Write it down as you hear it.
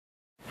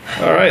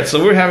All right,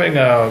 so we're having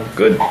a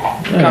good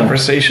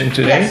conversation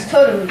today. Yes,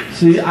 totally.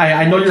 See,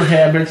 I know your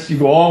habits. You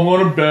go, oh, I'm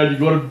going to bed. You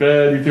go to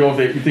bed.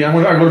 You think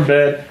I go to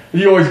bed.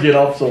 You always get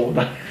up, so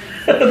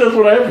that's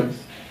what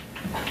happens.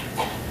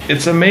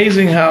 It's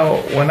amazing how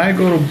when I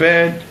go to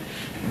bed,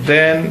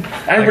 then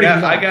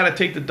I got to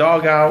take the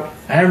dog out.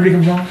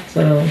 Everybody comes on,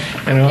 so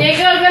you know.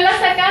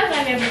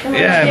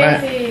 Yeah,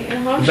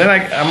 then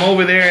I'm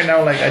over there and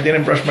now like I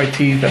didn't brush my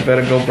teeth. I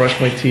better go brush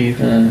my teeth.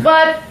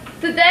 But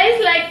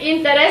today's like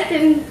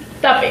interesting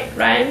topic,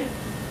 right?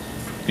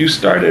 You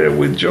started it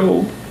with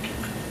Job.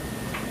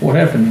 What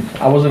happened?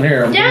 I wasn't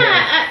here.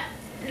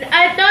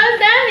 I told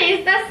Danny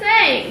it's the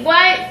same.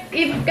 Why,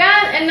 if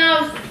God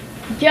knows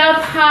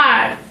Job's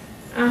heart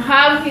and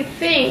how he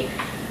thinks,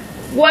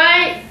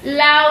 why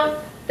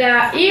allow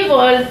the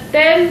evil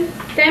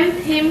tempt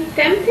him?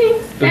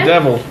 The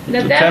devil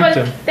The to devil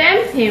tempt him.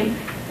 tempt him.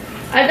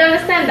 I don't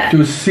understand that.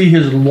 To see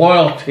his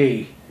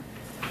loyalty.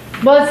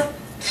 But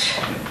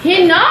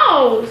he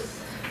knows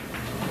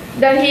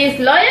that he is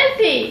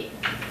loyalty.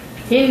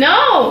 He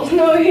knows.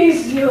 No,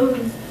 he's loyal.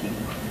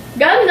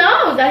 God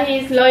knows that he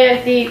is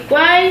loyalty.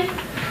 Why?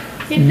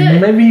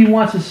 Maybe he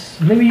wants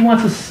to. Maybe he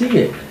wants to see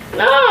it.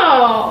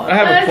 No. I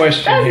have a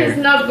question that here. That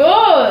is not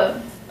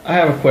good. I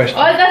have a question.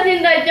 All that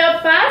in the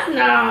job past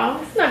now.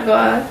 It's not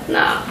good.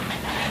 No.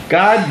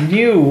 God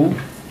knew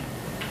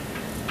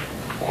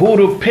who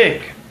to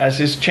pick as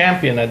his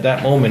champion at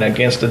that moment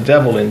against the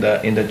devil in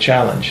the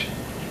challenge.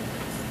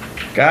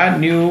 God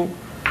knew.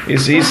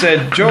 He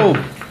said, Job.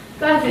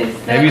 That is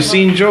terrible. Have you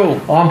seen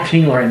Job? Oh, I'm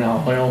tingling right now.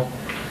 You know.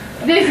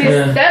 This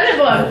is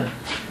terrible.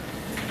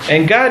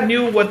 And God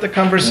knew what the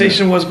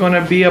conversation was going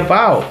to be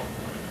about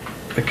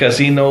because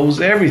he knows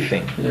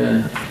everything.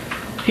 Yeah.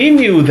 He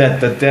knew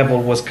that the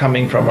devil was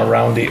coming from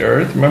around the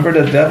earth. Remember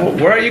the devil?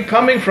 Where are you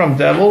coming from,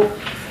 devil?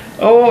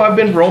 Oh, I've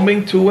been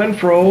roaming to and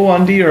fro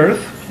on the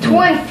earth. To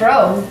and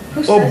fro.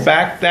 Who Oh, says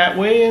back that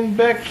way and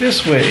back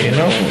this way, you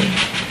know.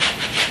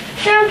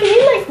 Caron, can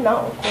you like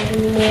not record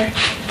anymore?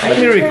 Let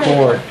me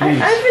record,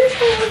 please. I've been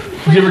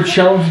trying. Did you ever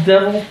challenge the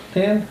devil,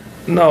 Dan?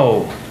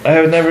 No, I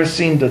have never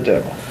seen the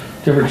devil.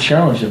 Did you ever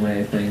challenge him or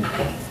anything?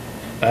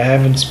 I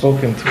haven't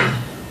spoken to him.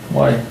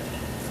 Why?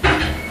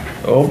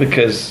 Oh,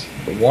 because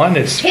one,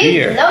 it's He's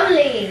fear.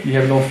 lonely. You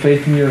have no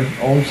faith in your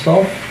own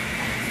self?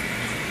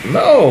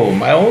 No,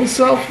 my own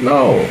self,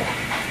 no.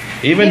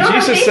 Even You don't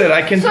have Jesus faith? said,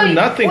 I can So do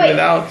nothing wait,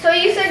 without So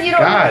you said you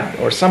don't. God,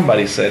 or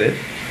somebody said it.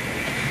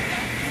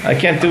 I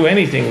can't do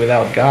anything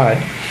without God.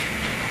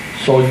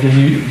 So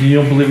you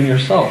don't believe in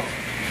yourself?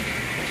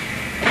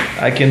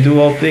 I can do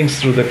all things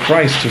through the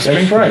Christ who That's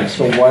strengthens right. me.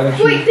 So why don't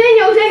you? Wait,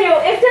 Daniel,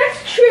 if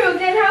that's true,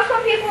 then how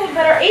come people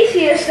that are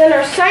atheists and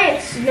are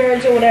science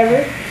nerds or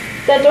whatever,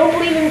 that don't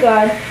believe in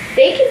God,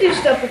 they can do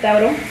stuff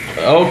without him?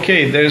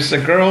 Okay, there's a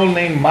girl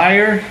named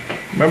Meyer.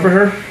 Remember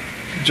her?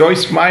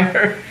 Joyce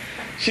Meyer.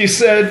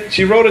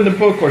 She wrote in the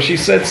book, or she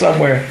said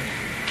somewhere,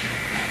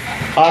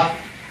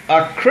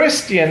 a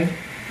Christian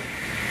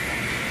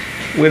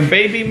with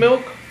baby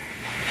milk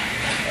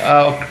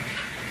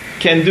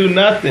can do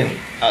nothing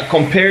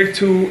compared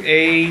to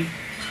a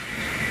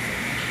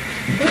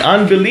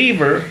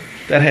unbeliever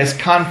that has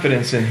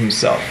confidence in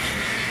himself.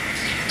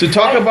 To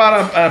talk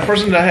about a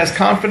person that has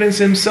confidence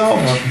in himself,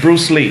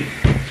 Bruce Lee.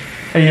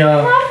 Hey,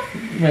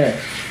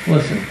 Max,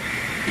 listen.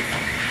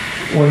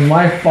 When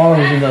my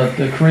father was in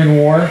the Korean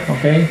War,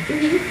 okay,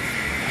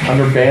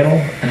 under battle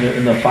and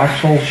in the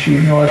foxhole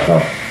shooting and all that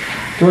stuff,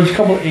 there was a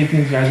couple of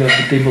atheist guys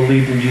that they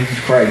believed in Jesus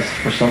Christ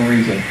for some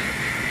reason.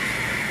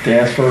 They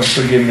asked for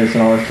forgiveness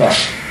and all that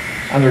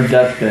stuff on their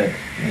deathbed.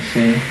 You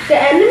see?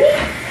 The enemy?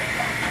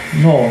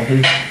 No,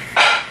 his.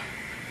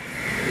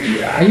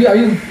 Are you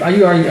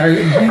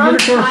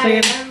understand what I'm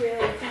saying?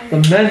 The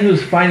men he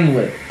was fighting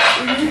with.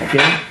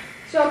 Okay?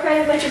 So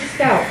kind of like a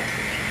scout.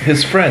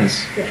 His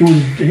friends. He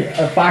was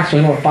a foxhole.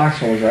 You know what a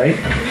foxhole is, right?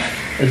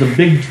 There's a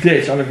big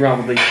ditch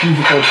underground where they use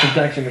it for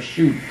protection to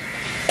shoot.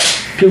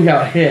 People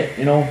got hit,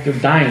 you know, they're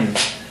dying.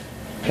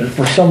 And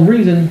for some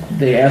reason,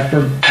 they asked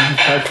for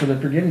Jesus Christ for their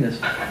forgiveness.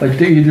 Like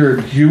they're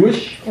either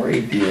Jewish or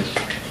atheist.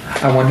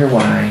 I wonder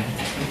why.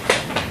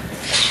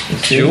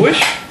 Jewish?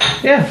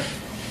 Yeah.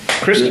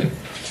 Christian.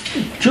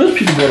 Jewish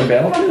people go to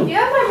battle too. You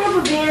have my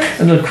rubber bands.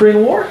 In the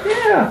Korean War?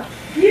 Yeah.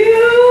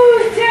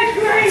 You take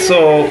my.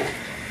 So,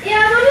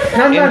 Yeah, what is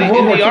that?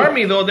 in the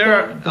army, though, there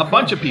are a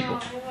bunch of people.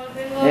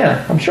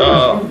 Yeah, I'm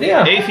sure.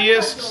 Yeah.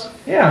 Atheists,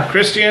 Yeah.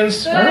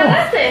 Christians, I know.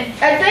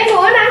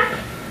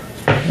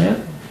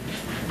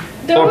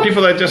 Yeah. or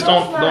people that just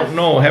don't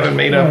know, haven't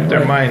made up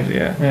their mind.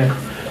 Yeah. Yeah.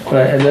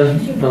 But at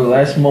the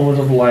last moments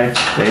of life,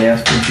 they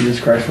asked for Jesus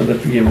Christ for their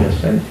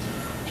forgiveness and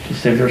to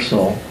save their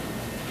soul.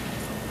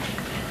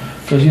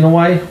 Because you know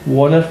why?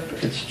 What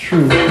if it's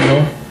true? You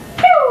know,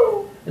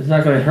 it's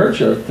not going to hurt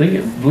you.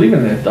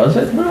 Believing it, does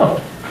it? No.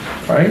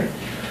 Right?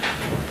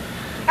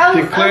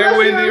 Declare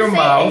with your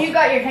mouth. You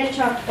got your head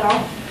chopped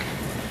off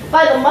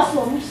by the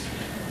Muslims.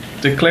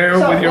 Declare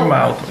with your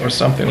mouth, or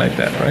something like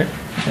that, right?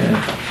 Yeah.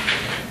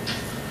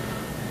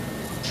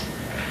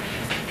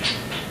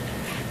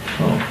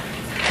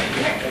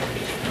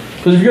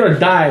 Because if you're gonna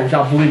die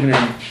without believing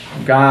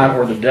in God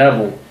or the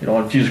devil, you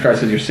know, Jesus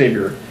Christ as your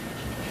Savior,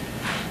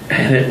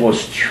 and it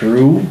was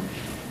true,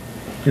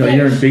 you know,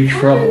 you're in big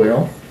trouble, you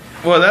know.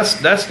 Well,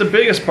 that's the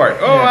biggest part.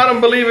 Oh, Yeah. I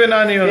don't believe in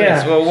any of Yeah,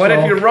 this. Well, what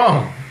if so- you're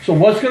wrong? So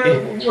what's gonna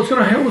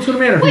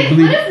matter if Wait, you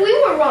believe? what if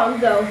we were wrong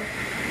though?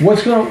 Well,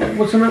 it's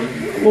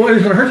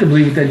gonna hurt you to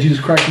believe that Jesus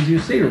Christ is your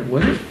Savior,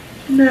 would it?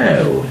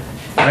 No.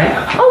 Right?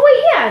 Oh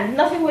wait, yeah,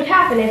 nothing would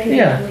happen if you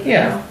Yeah, didn't believe.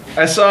 yeah.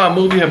 I saw a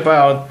movie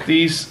about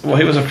these. Well,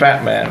 he was a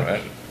fat man.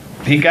 Right?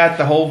 He got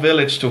the whole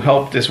village to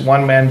help this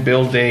one man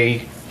build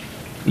a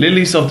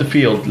lilies of the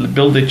field,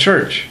 build a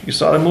church. You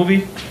saw the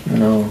movie?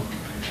 No.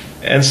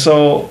 And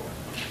so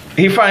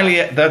he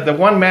finally, the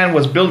one man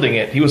was building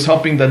it. He was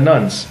helping the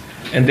nuns.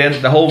 And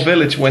then the whole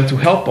village went to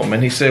help him.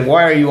 And he said,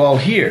 why are you all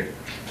here?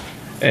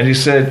 And he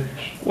said,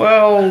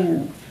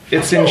 well,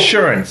 it's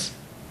insurance.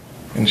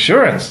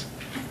 Insurance?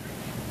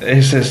 And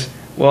he says,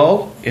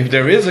 well, if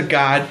there is a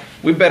God,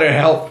 we better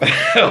help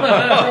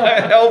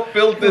help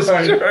build this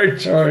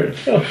church. All right.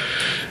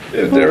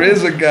 If there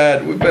is a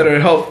God, we better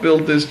help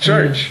build this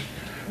church.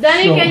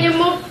 Danny, So- can you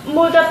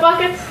move the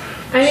pockets?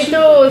 I need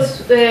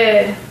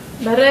to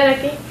barrer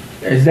aquí.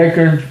 Is that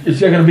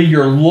gonna be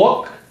your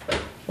look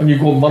when you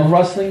go mud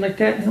wrestling like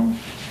that? You know?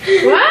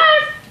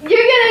 What?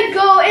 You're gonna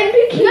go in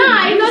bikini. No,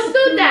 I don't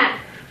do that.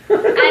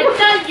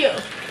 I told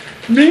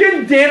you. Me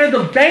and Dan are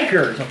the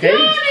bankers, You okay?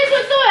 don't need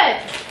to do it.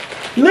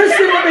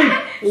 Listen to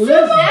me.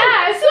 Listen.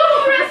 Yeah,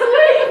 sumo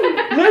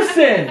wrestling.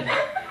 Listen.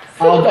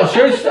 I'll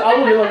show you. See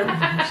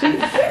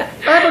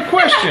I have a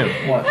question.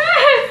 what?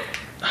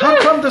 How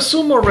come the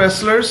sumo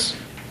wrestlers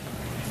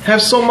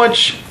have so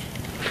much?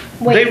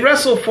 They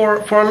wrestle for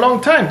a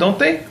long time, don't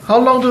they? How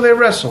long do they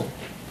wrestle?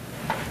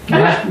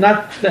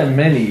 Not that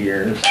many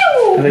years.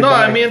 They No,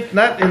 die. I mean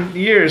not in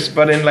years,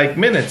 but in like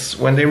minutes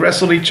when they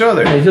wrestle each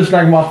other. They just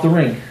knock them off the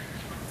ring.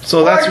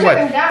 So that's Or what,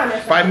 take 'em down or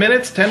something. 5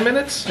 minutes, 10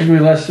 minutes? It could be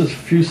less, just a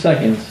few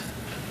seconds.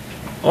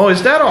 Oh,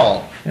 is that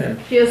all? Yeah.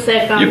 Few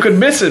seconds. You could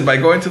miss it by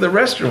going to the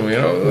restroom, you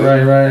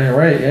know.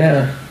 Right.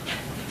 Yeah.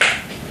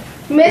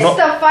 Missed No.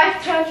 the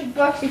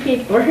 $500 you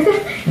paid for.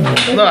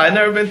 No, I've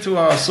never been to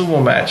a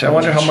sumo match. I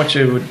wonder how much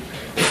it would.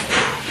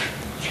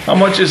 How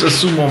much is a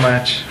sumo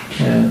match?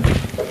 Yeah.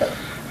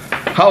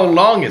 How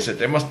long is it?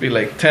 There must be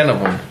like 10 of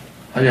them.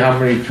 How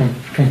many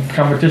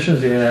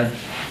competitions? Yeah.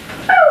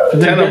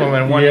 10 of them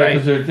in one yeah,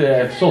 night. because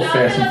they're so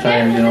fast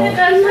sometimes, you know.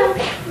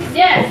 So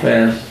Yes.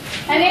 fast.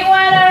 Any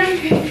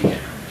water?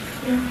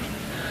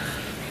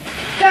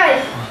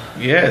 Guys,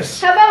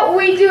 Yes. how about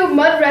we do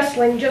mud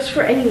wrestling just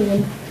for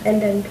anyone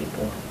and then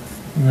people?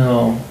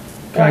 No,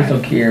 guys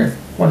don't care.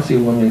 Want to see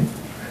women.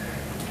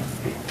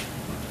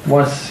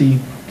 Want to see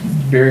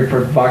very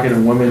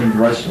provocative women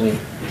wrestling.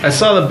 I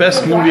saw the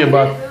best movie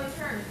about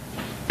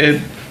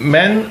it.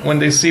 Men, when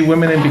they see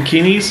women in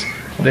bikinis,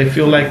 they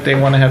feel like they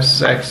want to have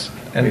sex,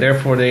 and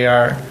therefore they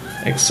are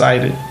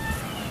excited.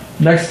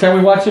 Next time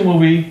we watch a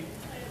movie,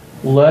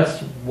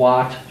 let's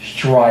watch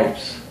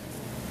Stripes.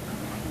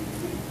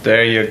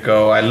 There you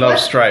go. I love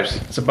Stripes.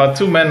 It's about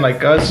two men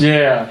like us,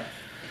 Yeah.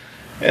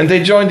 and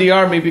they joined the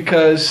army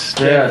because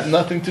they Yes. have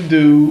nothing to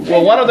do.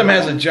 Well, one of them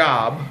has a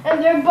job.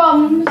 And their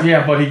bums.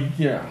 Yeah, but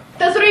yeah.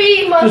 The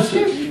three Just,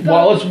 monsters.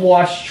 well, let's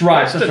watch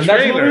Stripes. That's That's the the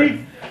next trailer. movie.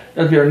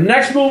 That'll be our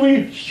next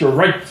movie,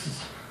 Stripes.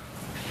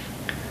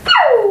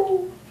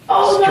 Pew!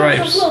 Oh, that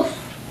Stripes. was so close.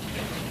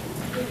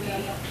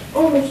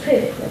 Almost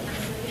hit it.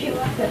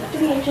 Like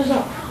 3 inches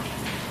off.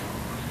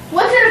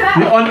 What's it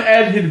The about?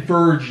 unedited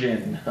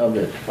version of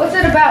it. What's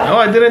it about? Oh,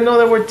 I didn't know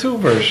there were two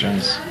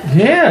versions.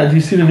 Yeah, do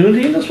you see the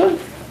nudity in this one?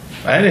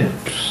 I didn't.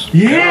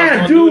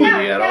 Yeah, no dude.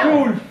 nudity at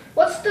all. Dude.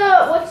 What's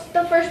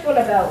the first one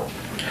about?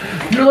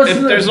 You know, If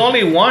listen, there's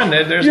only one,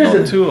 there's Here's no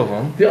the- two of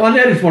them. the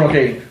unedited one,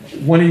 okay.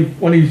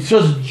 When he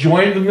just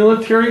joined the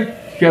military,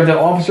 you have that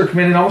officer,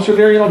 commanding officer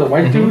there, you know, the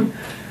white dude.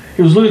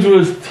 He was looking through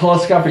his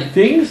telescopic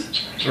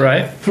things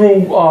Right?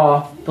 through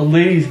the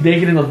ladies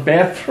naked in the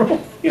bathroom.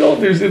 You know,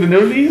 there's the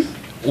nudities.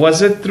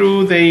 Was it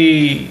through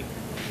a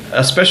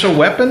special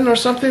weapon or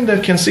something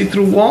that can see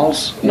through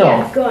walls? No,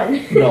 Yeah, gun.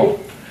 no.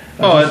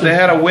 Oh, they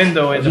had a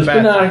window in the Just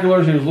bathroom.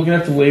 binoculars. He was looking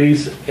at the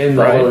ladies in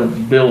the Right. other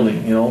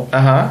building. You know. Uh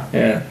huh.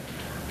 Yeah.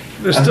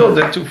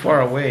 They're too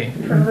far away.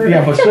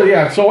 Yeah, but so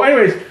yeah. So,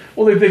 anyways,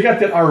 well, they got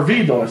that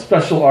RV though, a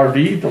special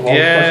RV. The whole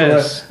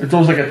Yes. special. It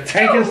throws like a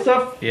tank and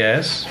stuff.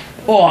 Yes.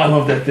 Oh, I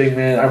love that thing,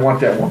 man. I want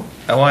that one.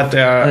 I want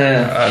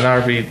Yeah. an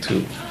RV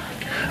too.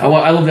 I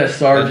love that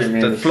sergeant,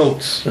 man. That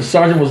floats. The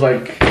sergeant was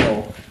like, you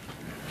know,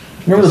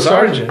 remember The the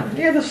sergeant? sergeant?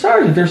 Yeah, the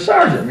sergeant. Their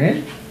sergeant,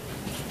 man.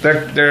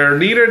 Their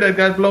leader that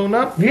got blown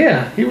up.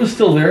 Yeah, he was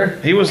still there.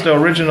 He was the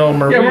original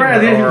Marine. Yeah, we're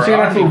at the end. He or was singing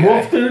out to the Army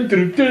wolf. guy. Dun,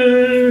 dun,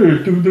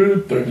 dun, dun,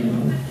 dun,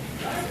 dun.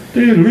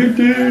 Dun, dun,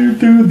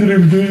 dun, dun,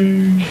 dun,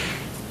 dun.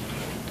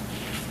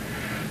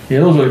 Yeah,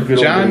 those are good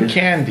John old days.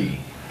 Candy.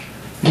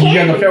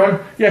 Yeah, the fair one.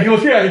 Yeah, he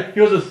goes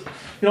this.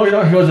 You know, he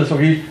goes this. So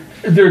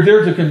they're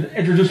there to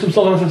introduce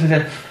themselves.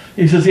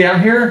 He says, "Yeah,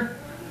 I'm here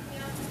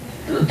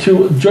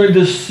to join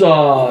this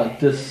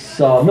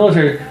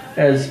military.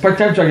 as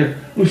part-time so I could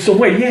lose some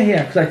weight.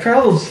 Yeah, because I tried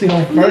all those, you know,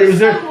 it was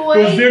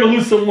there to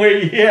lose some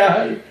weight.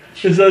 Yeah, it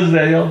says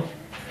that, you know.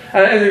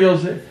 And he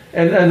goes,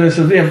 and they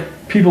said, yeah,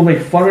 people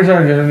make fun of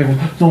it, and they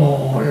go,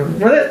 no,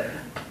 remember that?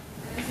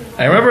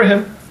 I remember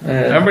him.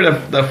 I remember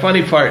the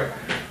funny part.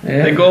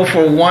 Yeah. They go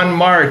for one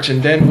march,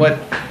 and then what?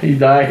 He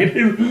died.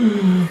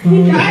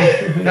 He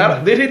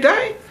died? Did he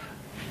die?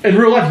 In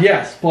real life,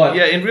 yes, but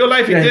Yeah, in real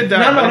life he did die.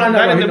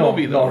 Not in the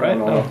movie, though, right?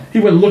 No. He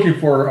went looking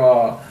for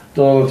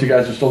the other two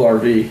guys who stole the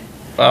RV.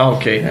 Oh,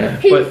 okay. Yeah.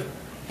 He But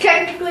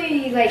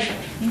technically, like,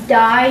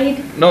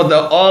 died. no,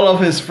 all of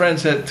his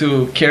friends had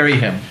to carry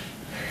him.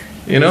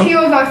 You know, He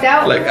was knocked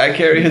out. like I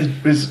carry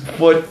his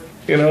foot.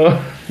 You know,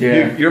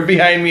 Yeah. you're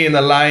behind me in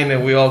the line,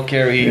 and we all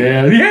carry.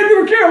 Yeah, they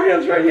were carrying him.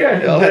 That's right. Yeah,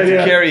 They all had to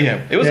yeah. carry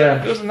him. It was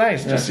Yeah. it was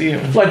nice Yeah. to see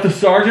him. Like the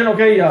sergeant,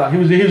 okay, he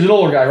was an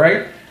older guy,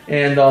 right?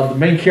 And the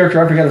main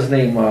character, I forgot his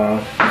name,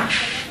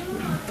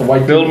 the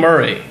white Bill dude.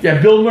 Murray. Yeah,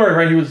 Bill Murray,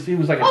 right? He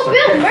was like a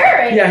Bill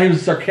Murray. Yeah, he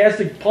was a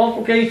sarcastic punk,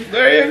 okay.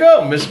 There you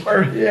go, Miss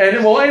Murray. Yeah,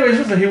 and, well, anyways,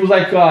 listen, he was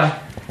like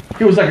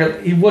he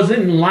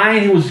wasn't in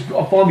line. He was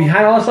falling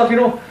behind all that stuff, you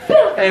know.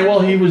 And well,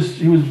 he was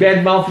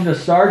bad mouthing the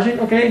sergeant,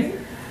 okay,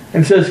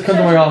 and says, "Come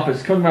to my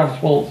office. Come to my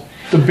office." Well,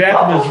 the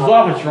bathroom is his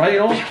office, right? You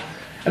know.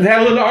 And they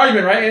had a little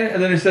argument, right?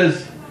 And then he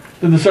says,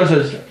 then the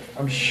sergeant says,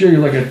 "I'm sure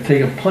you'd like to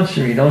take a punch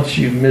at me, don't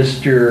you,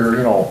 Mister?"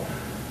 You know.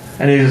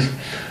 And he's,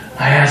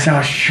 "I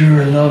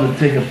sure love to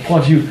take a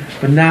punch at you,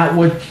 but not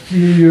with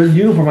your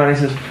uniform on." He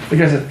says, the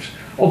guy said,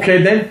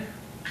 "Okay, then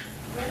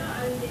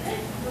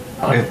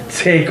I'll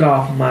take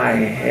off my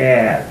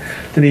hat."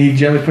 Then he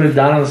gently put it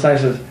down on the side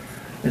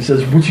and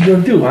says, "What you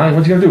gonna do, huh?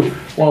 What you gonna do?"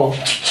 Well,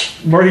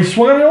 Murray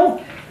swung at him, you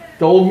know.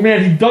 The old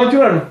man, he dunked it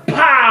and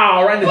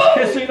pow, right in his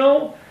kiss, you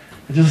know.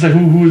 It's just like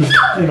who was,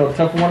 you know,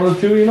 tough one of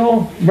the two, you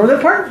know. Remember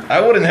that part? I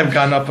wouldn't have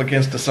gone up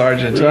against the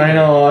sergeant. I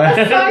know.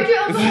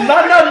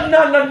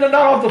 Sergeant. not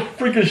off the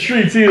freaking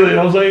streets either. You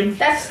know what I'm saying?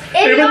 That's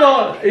Even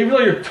though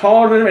you're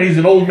taller than him and he's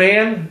an old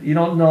man, you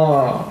don't know.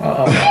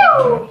 Oh, I hit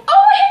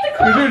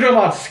the We're clock. talking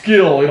about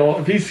skill. You know,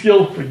 if he's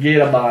skilled,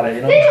 forget about it.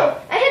 You know. Daniel,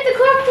 I hit the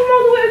clock from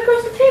all the way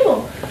across the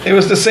table. It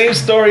was the same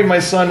story. My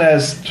son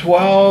has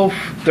 12,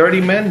 30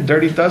 men,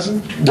 dirty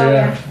dozen.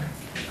 Yeah.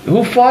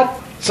 Who fought?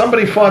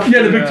 Somebody fought.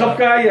 Yeah, the big tough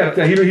guy.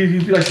 Yeah, he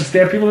likes to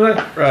stab people and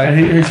that. Right. And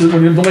he says,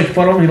 when you don't make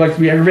fun of him, he likes to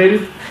be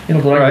aggravated. You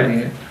know, don't Right.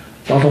 aggravate me.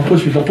 Don't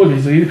push me. Don't push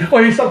me. So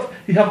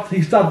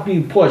he stopped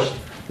being pushed.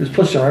 He was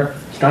pushed hard.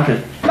 Stop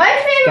it. My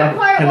favorite Stop.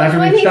 part And was after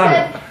when we he stop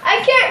said, "I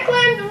can't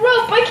climb the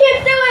rope. I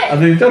can't do it."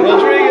 And then he told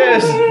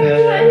Rodriguez.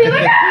 And he's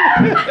like, "Ah!"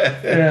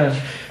 Yeah.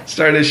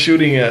 Started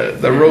shooting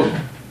the rope.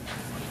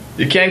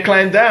 You can't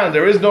climb down.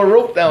 There is no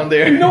rope down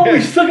there. You know, we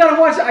still gotta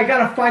watch it. I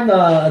gotta find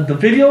the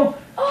video.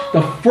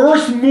 The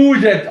first movie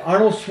that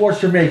Arnold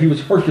Schwarzenegger made, he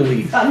was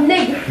Hercules.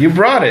 Nigga. You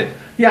brought it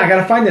Yeah, I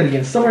gotta find that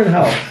again. Somewhere in the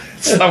house.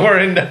 somewhere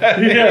in the Yeah.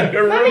 in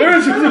the room.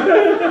 You're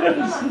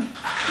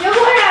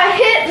going to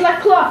hit the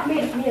clock. Me.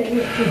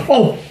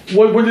 Oh,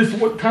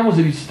 what time was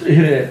it he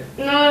hit it?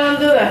 No, don't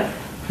do that.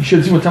 You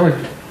should see what time I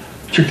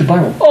checked the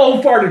Bible. Oh,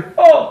 who farted?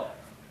 Oh!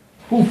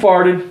 Who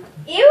farted?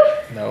 You?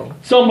 No,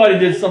 Somebody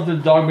did something to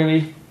the dog,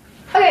 maybe.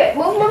 Okay,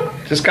 move.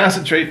 just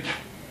concentrate.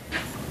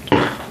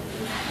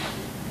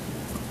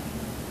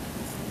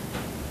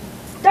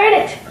 Darn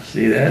it.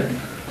 See that?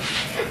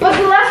 But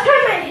the last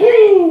time I hit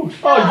it.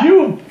 Oh,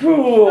 you The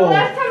fool!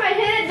 last time I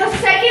hit it, the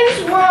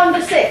seconds were on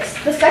the 6.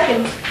 The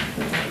seconds.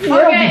 You'll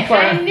Okay, be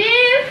fine. I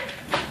need.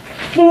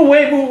 Move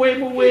away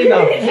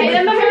now.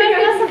 Ayun na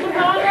meron sa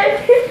pumanan.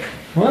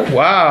 What?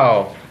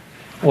 Wow.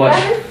 What?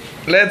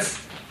 Let's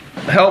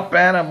help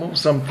Anna move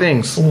some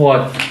things.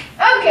 What?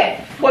 Okay.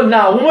 What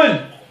now,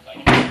 woman?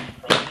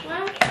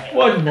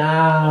 What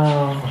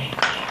now?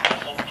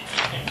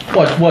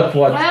 What?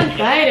 I'm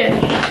excited.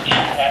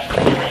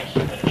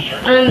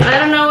 And I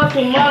don't know what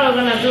tomorrow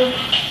gonna do.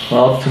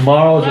 Well,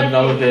 tomorrow's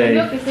another day.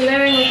 Look, it's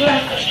 11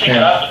 o'clock.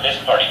 Yeah.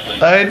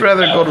 I'd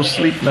rather go to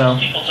sleep now.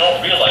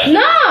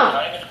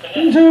 No!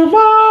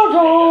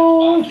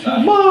 Tomorrow.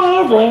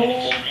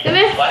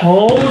 Deme.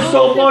 Oh,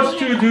 so much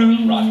to do.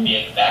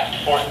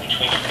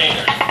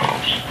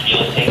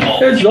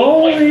 It's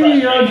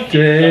only a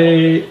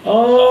day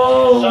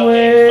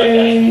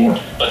away.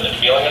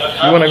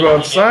 You want to go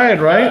outside,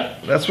 right?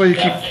 That's why you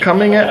keep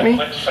coming at me?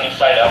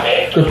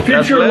 The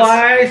future God bless.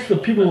 lies, the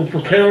people will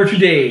prepare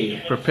today.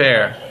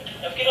 Prepare.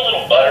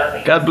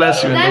 God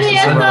bless you. and Dani, this is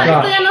esto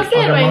enough. ya no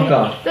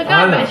sirve. The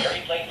garbage.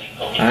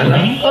 Ana.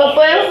 O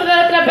podemos poner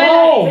otra vez.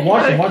 Oh,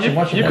 watch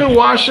him. You can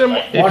wash them.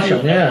 Wash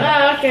them, yeah.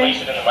 Ah, okay.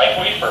 Okay.